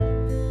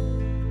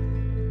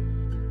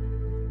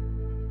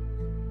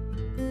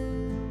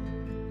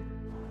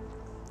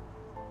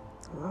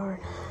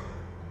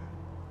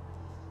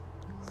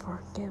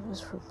Forgive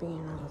us for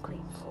being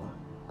ungrateful.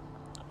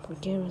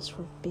 Forgive us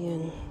for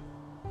being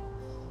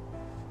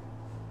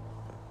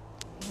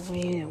the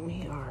way that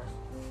we are.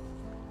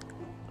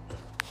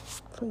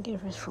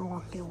 Forgive us for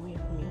walking away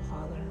from you,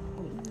 Father.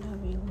 We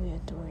love you. We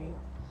adore you.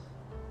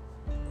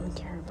 We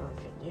care about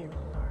you, dear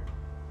Lord.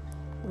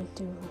 We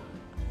do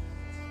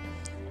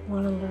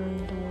want to learn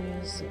the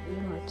ways that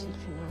you are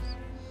teaching us,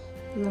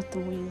 not the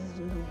ways of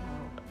the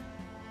world.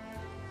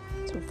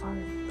 So,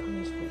 Father,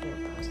 please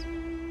forgive us.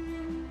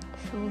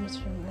 Show us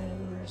your love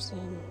and mercy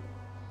and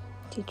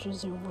teach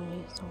us your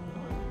ways, O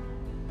Lord.